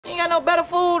no better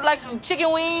food, like some chicken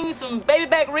wings, some baby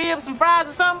back ribs, some fries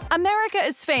or something? America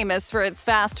is famous for its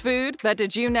fast food, but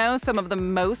did you know some of the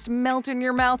most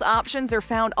melt-in-your-mouth options are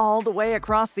found all the way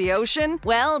across the ocean?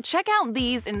 Well, check out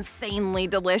these insanely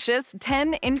delicious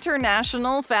 10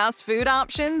 international fast food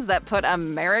options that put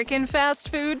American fast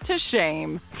food to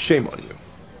shame. Shame on you.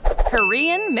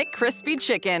 Korean McCrispy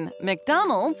chicken,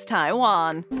 McDonald's,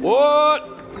 Taiwan.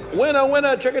 What?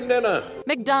 Winner, chicken dinner.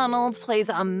 McDonald's plays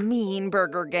a mean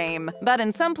burger game, but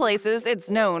in some places it's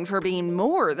known for being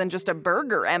more than just a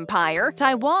burger empire.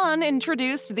 Taiwan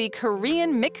introduced the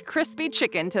Korean McCrispy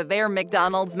chicken to their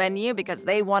McDonald's menu because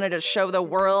they wanted to show the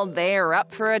world they're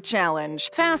up for a challenge.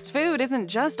 Fast food isn't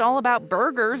just all about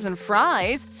burgers and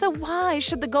fries, so why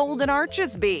should the golden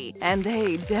arches be? And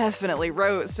they definitely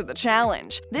rose to the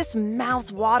challenge. This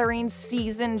mouth-watering,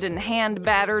 seasoned and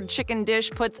hand-battered chicken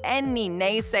dish puts any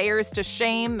naysayers to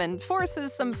shame and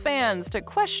forces some fans to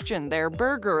question their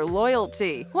burger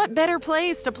loyalty. What better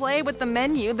place to play with the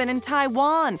menu than in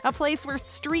Taiwan, a place where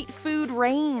street food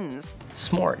reigns?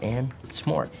 Smart, Ann.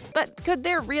 Smart. But could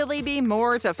there really be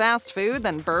more to fast food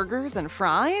than burgers and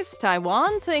fries?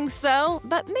 Taiwan thinks so,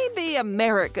 but maybe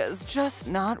America's just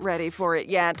not ready for it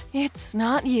yet. It's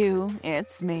not you,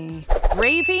 it's me.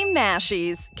 Gravy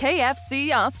Mashies,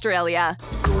 KFC Australia.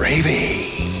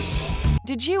 Gravy.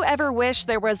 Did you ever wish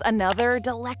there was another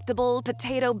delectable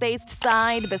potato-based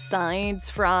side besides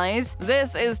fries?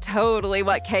 This is totally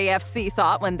what KFC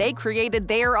thought when they created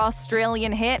their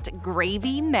Australian hit,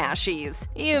 Gravy Mashies.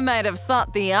 You might have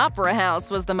thought the Opera House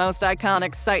was the most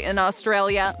iconic sight in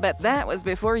Australia, but that was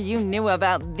before you knew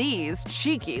about these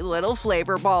cheeky little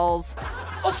flavor balls.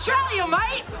 Australia,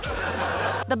 mate!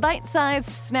 The bite-sized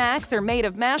snacks are made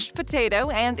of mashed potato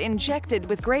and injected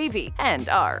with gravy, and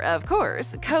are, of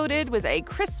course, coated with a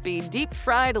crispy,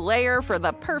 deep-fried layer for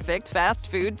the perfect fast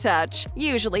food touch.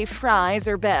 Usually, fries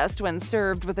are best when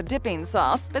served with a dipping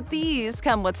sauce, but these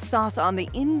come with sauce on the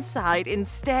inside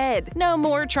instead. No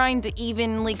more trying to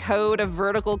evenly coat a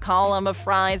vertical column of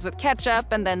fries with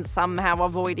ketchup and then somehow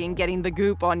avoiding getting the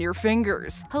goop on your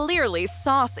fingers. Clearly,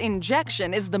 sauce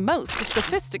injection is the most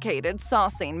sophisticated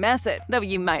saucing method. Though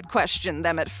you might question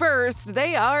them at first,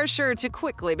 they are sure to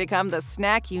quickly become the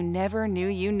snack you never knew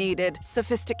you needed.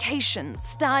 Sophistication,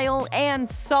 style, and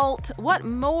salt. What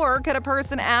more could a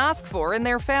person ask for in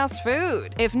their fast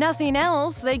food? If nothing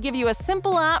else, they give you a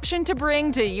simple option to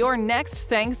bring to your next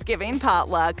Thanksgiving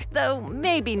potluck. Though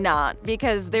maybe not,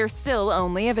 because they're still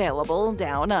only available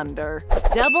down under.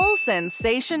 Double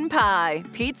Sensation Pie,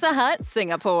 Pizza Hut,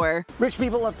 Singapore. Rich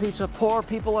people love pizza, poor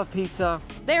people love pizza.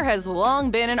 There has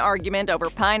long been an argument over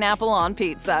pineapple on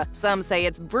pizza. Some say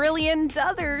it's brilliant,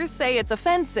 others say it's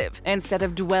offensive. Instead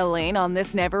of dwelling on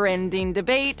this never-ending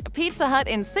debate, Pizza Hut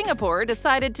in Singapore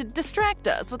decided to distract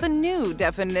us with a new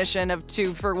definition of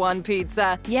 2-for-1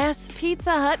 pizza. Yes,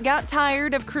 Pizza Hut got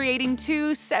tired of creating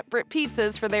two separate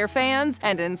pizzas for their fans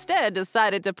and instead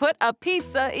decided to put a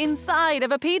pizza inside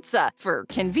of a pizza, for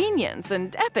convenience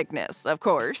and epicness, of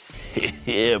course.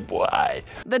 Yeah, boy.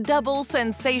 The Double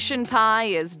Sensation Pie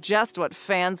is just what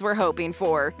fans were hoping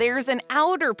for. There's an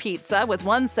outer pizza with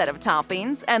one set of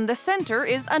toppings, and the center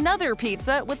is another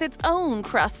pizza with its own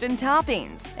crust and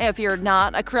toppings. If you're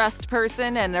not a crust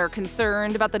person and are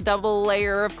concerned about the double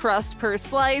layer of crust per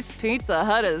slice, Pizza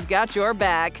Hut has got your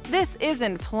back. This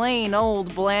isn't plain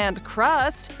old bland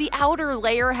crust. The outer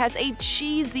layer has a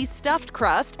cheesy stuffed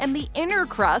crust, and the inner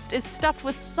crust is stuffed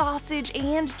with sausage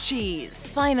and cheese.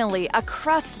 Finally, a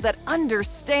crust that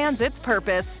understands its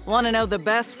purpose. Want to know the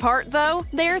best part, though?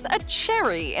 There's a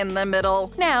cherry in the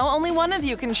middle. Now, only one of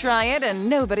you can try it, and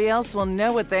nobody else will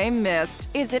know what they missed.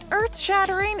 Is it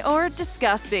earth-shattering or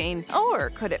disgusting? Or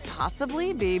could it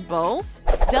possibly be both?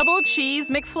 Double Cheese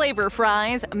McFlavor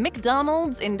Fries,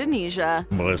 McDonald's, Indonesia.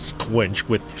 Must quench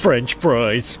with French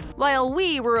fries. While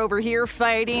we were over here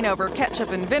fighting over ketchup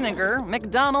and vinegar,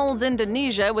 McDonald's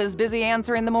Indonesia was busy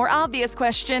answering the more obvious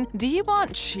question, do you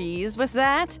want cheese with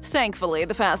that? Thankfully,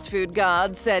 the fast food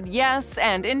gods said yes,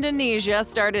 and Indonesia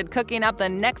started cooking up the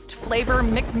next flavor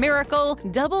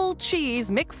McMiracle, Double Cheese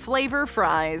McFlavor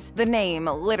Fries. The name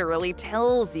literally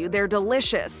tells you they're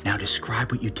delicious. Now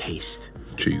describe what you taste.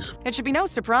 Cheese. It should be no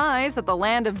surprise that the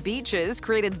land of beaches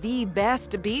created the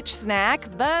best beach snack,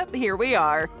 but here we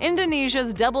are.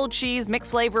 Indonesia's Double Cheese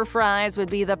McFlavor Fries would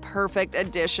be the perfect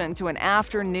addition to an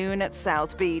afternoon at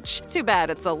South Beach. Too bad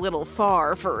it's a little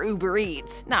far for Uber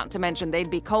Eats, not to mention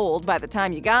they'd be cold by the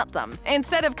time you got them.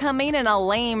 Instead of coming in a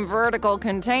lame vertical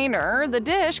container, the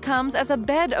dish comes as a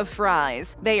bed of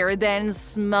fries. They are then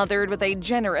smothered with a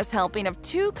generous helping of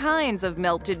two kinds of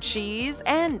melted cheese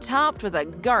and topped with a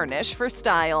garnish for stuffing.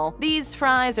 style. These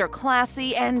fries are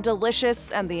classy and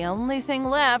delicious, and the only thing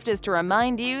left is to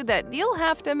remind you that you'll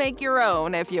have to make your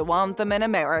own if you want them in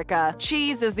America.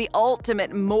 Cheese is the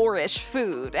ultimate Moorish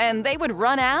food, and they would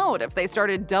run out if they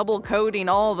started double coating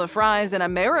all the fries in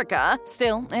America.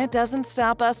 Still, it doesn't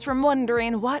stop us from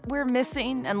wondering what we're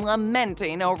missing and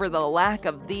lamenting over the lack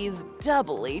of these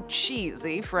doubly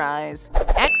cheesy fries.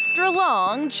 Extra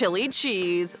long chili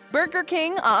cheese, Burger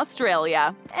King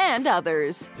Australia, and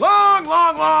others. Long,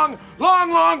 long, long,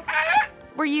 long, long.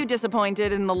 Were you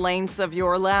disappointed in the lengths of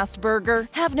your last burger?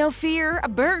 Have no fear,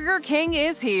 Burger King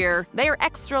is here. Their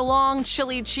extra long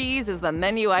chili cheese is the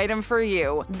menu item for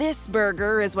you. This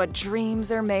burger is what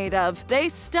dreams are made of. They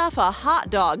stuff a hot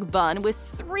dog bun with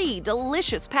 3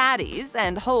 delicious patties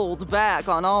and hold back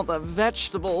on all the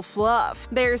vegetable fluff.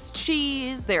 There's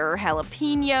cheese, there are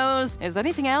jalapenos. Is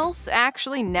anything else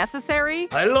actually necessary?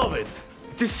 I love it.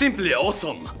 It is simply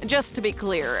awesome. Just to be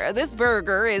clear, this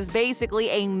burger is basically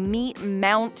a meat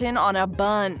mountain on a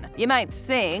bun. You might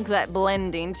think that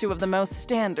blending 2 of the most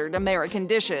standard American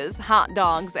dishes, hot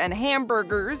dogs and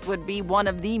hamburgers, would be one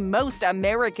of the most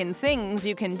American things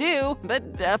you can do, but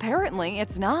apparently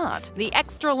it's not. The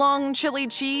extra long chili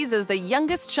cheese is the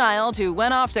youngest child who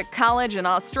went off to college in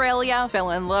Australia, fell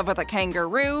in love with a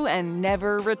kangaroo, and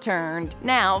never returned.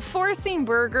 Now, forcing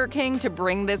Burger King to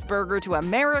bring this burger to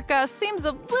America seems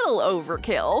a little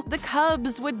overkill. The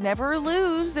Cubs would never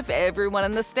lose if everyone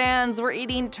in the stands were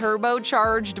eating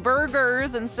turbocharged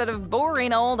burgers instead of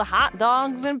boring old hot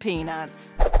dogs and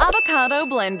peanuts. Avocado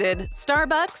blended,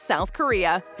 Starbucks, South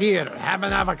Korea. Here, have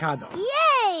an avocado.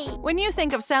 Yay! When you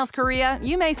think of South Korea,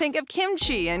 you may think of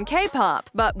kimchi and K-pop.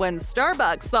 But when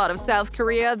Starbucks thought of South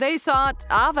Korea, they thought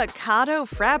avocado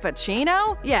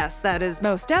frappuccino? Yes, that is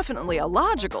most definitely a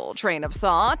logical train of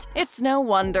thought. It's no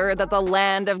wonder that the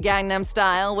land of Gangnam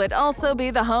Style would also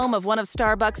be the home of one of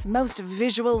Starbucks' most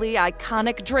visually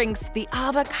iconic drinks, the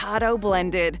avocado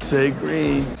blended. Say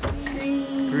green.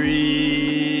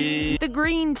 Green. The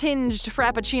green-tinged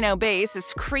Frappuccino base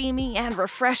is creamy and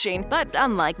refreshing, but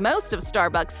unlike most of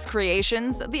Starbucks'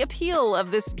 creations, the appeal of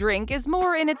this drink is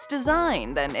more in its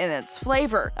design than in its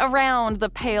flavor. Around the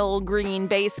pale green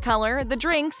base color, the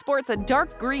drink sports a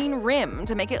dark green rim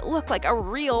to make it look like a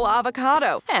real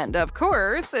avocado. And of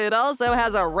course, it also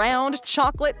has a round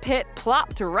chocolate pit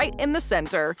plopped right in the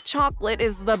center. Chocolate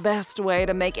is the best way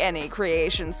to make any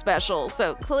creation special,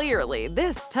 so clearly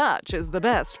this touch is the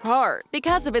best part.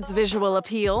 Because of its visual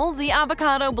appeal, the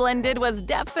avocado blended was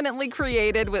definitely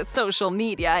created with social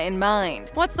media in mind.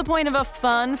 What's the point of a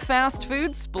fun, fast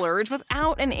food splurge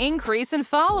without an increase in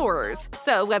followers?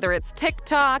 So whether it's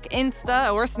TikTok,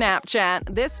 Insta, or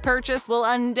Snapchat, this purchase will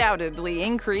undoubtedly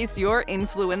increase your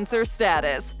influencer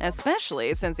status,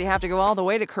 especially since you have to go all the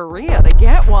way to Korea to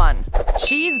get one.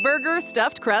 Cheeseburger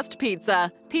stuffed crust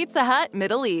pizza, Pizza Hut,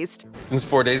 Middle East. Since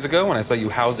 4 days ago when I saw you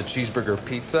house a cheeseburger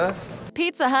pizza.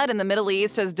 Pizza Hut in the Middle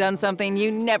East has done something you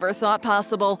never thought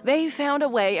possible. They found a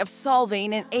way of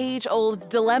solving an age-old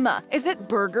dilemma. Is it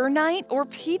burger night or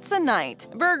pizza night?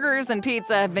 Burgers and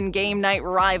pizza have been game night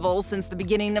rivals since the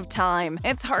beginning of time.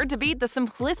 It's hard to beat the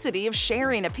simplicity of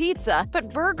sharing a pizza,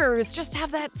 but burgers just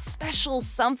have that special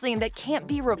something that can't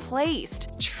be replaced.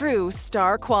 True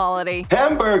star quality.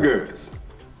 Hamburgers,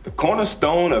 the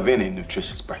cornerstone of any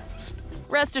nutritious breakfast.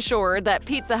 Rest assured that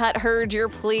Pizza Hut heard your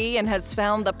plea and has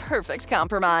found the perfect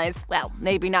compromise. Well,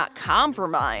 maybe not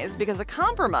compromise, because a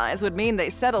compromise would mean they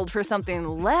settled for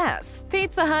something less.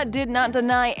 Pizza Hut did not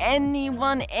deny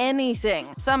anyone anything.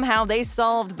 Somehow they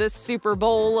solved this Super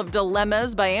Bowl of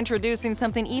dilemmas by introducing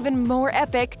something even more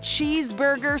epic: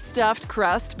 cheeseburger stuffed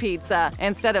crust pizza.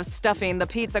 Instead of stuffing the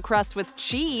pizza crust with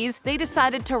cheese, they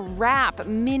decided to wrap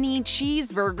mini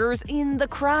cheeseburgers in the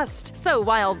crust. So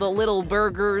while the little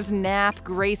burgers nap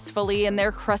gracefully in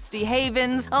their crusty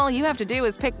havens, all you have to do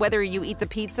is pick whether you eat the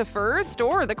pizza first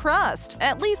or the crust.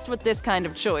 At least with this kind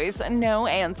of choice, no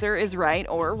answer is right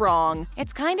or wrong.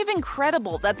 It's kind of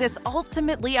incredible that this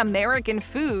ultimately American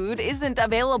food isn't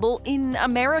available in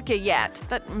America yet.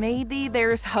 But maybe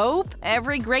there's hope?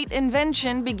 Every great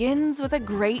invention begins with a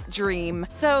great dream.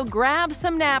 So grab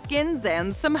some napkins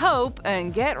and some hope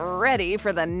and get ready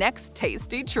for the next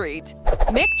tasty treat.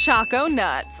 McChoco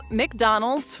Nuts,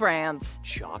 McDonald's, France.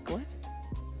 Chocolate?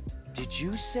 Did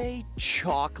you say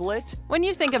chocolate? When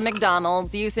you think of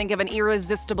McDonald's, you think of an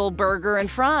irresistible burger and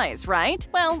fries, right?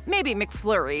 Well, maybe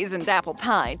McFlurries and apple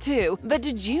pie, too. But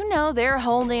did you know they're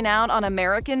holding out on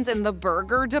Americans in the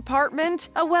burger department?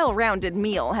 A well-rounded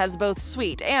meal has both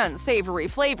sweet and savory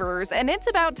flavors, and it's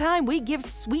about time we give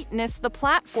sweetness the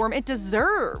platform it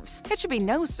deserves. It should be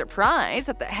no surprise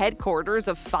that the headquarters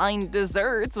of fine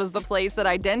desserts was the place that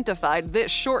identified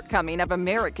this shortcoming of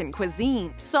American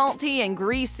cuisine. Salty and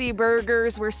greasy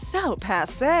burgers were so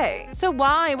passé. So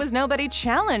why was nobody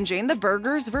challenging the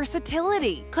burger's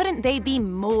versatility? Couldn't they be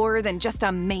more than just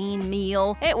a main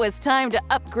meal? It was time to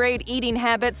upgrade eating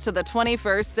habits to the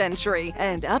 21st century,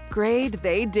 and upgrade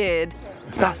they did.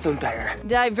 Nothing better.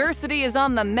 Diversity is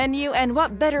on the menu, and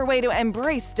what better way to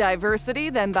embrace diversity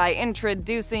than by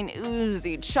introducing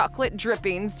oozy chocolate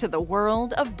drippings to the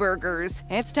world of burgers?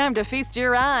 It's time to feast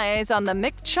your eyes on the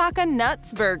McChoca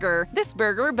Nuts burger. This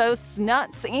burger boasts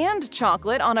nuts and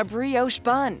chocolate on a brioche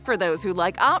bun. For those who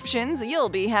like options, you'll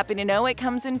be happy to know it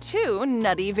comes in 2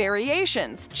 nutty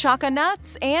variations: Choca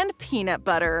Nuts and peanut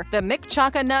butter. The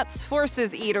McChoca Nuts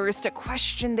forces eaters to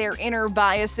question their inner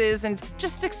biases and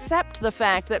just accept the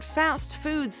fact that fast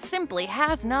food simply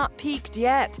has not peaked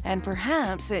yet, and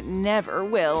perhaps it never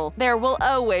will. There will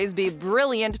always be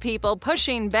brilliant people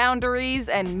pushing boundaries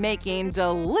and making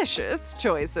delicious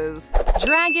choices.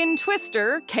 Dragon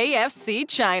Twister, KFC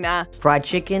China. Fried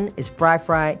chicken is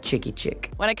fried chicky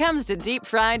chick. When it comes to deep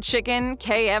fried chicken,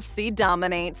 KFC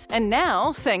dominates. And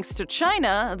now, thanks to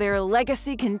China, their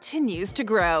legacy continues to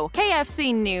grow.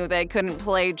 KFC knew they couldn't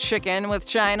play chicken with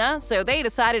China, so they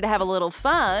decided to have a little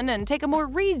fun and take a more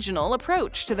regional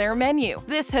approach to their menu.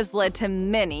 This has led to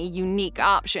many unique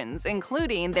options,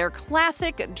 including their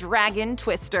classic Dragon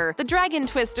Twister. The Dragon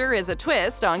Twister is a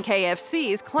twist on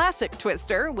KFC's classic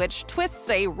Twister, which twists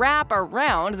a wrap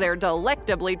around their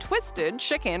delectably twisted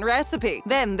chicken recipe.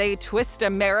 Then they twist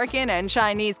American and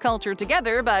Chinese culture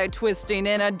together by twisting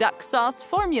in a duck sauce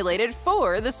formulated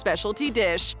for the specialty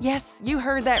dish. Yes, you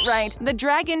heard that right. The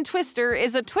Dragon Twister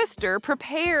is a twister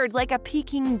prepared like a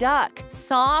Peking duck.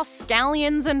 Sauce,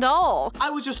 scallions, and all. I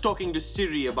was just talking to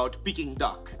Siri about Peking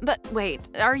duck. But wait,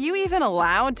 are you even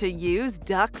allowed to use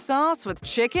duck sauce with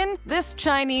chicken? This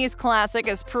Chinese classic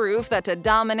is proof that to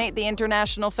dominate the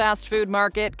international fast food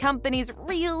market, companies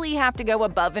really have to go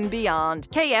above and beyond.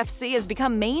 KFC has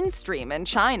become mainstream in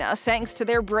China thanks to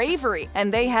their bravery,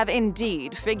 and they have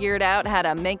indeed figured out how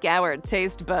to make our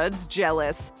taste buds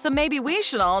jealous. So maybe we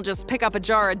should all just pick up a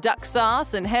jar of duck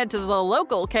sauce and head to the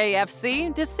local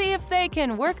KFC to see if they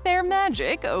can work their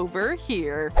magic over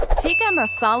here. Tikka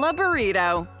masala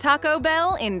burrito, Taco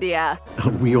Bell, India.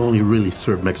 We only really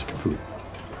serve Mexican food.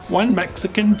 1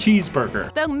 Mexican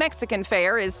cheeseburger. Though Mexican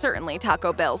fare is certainly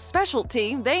Taco Bell's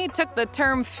specialty, they took the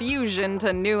term fusion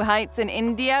to new heights in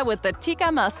India with the tikka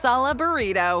masala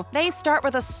burrito. They start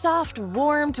with a soft,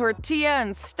 warm tortilla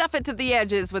and stuff it to the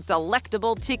edges with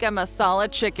delectable tikka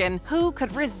masala chicken. Who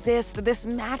could resist this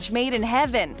match made in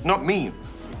heaven? Not me,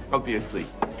 obviously.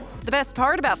 The best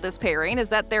part about this pairing is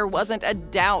that there wasn't a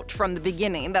doubt from the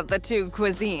beginning that the two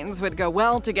cuisines would go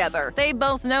well together. They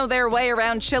both know their way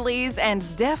around chilies and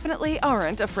definitely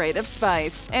aren't afraid of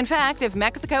spice. In fact, if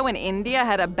Mexico and India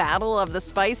had a battle of the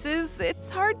spices, it's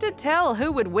hard to tell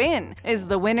who would win. Is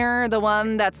the winner the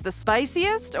one that's the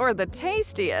spiciest or the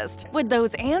tastiest? Would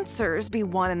those answers be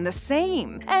one and the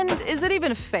same? And is it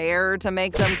even fair to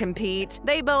make them compete?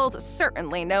 They both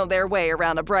certainly know their way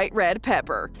around a bright red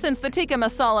pepper. Since the tikka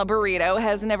masala burrito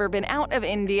has never been out of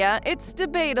India, it's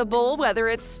debatable whether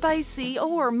it's spicy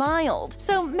or mild.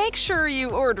 So make sure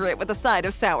you order it with a side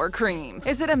of sour cream.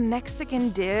 Is it a Mexican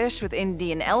dish with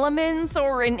Indian elements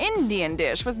or an Indian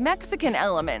dish with Mexican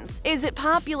elements? Is it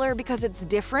popular because it's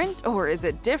different, or is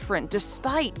it different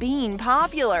despite being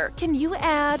popular? Can you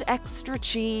add extra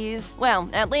cheese? Well,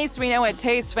 at least we know it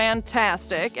tastes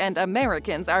fantastic, and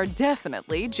Americans are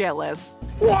definitely jealous.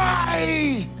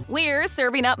 Why? We're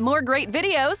serving up more great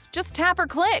videos. Just tap or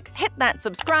click, hit that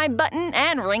subscribe button,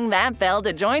 and ring that bell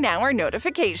to join our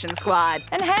notification squad.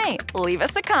 And hey, leave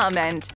us a comment.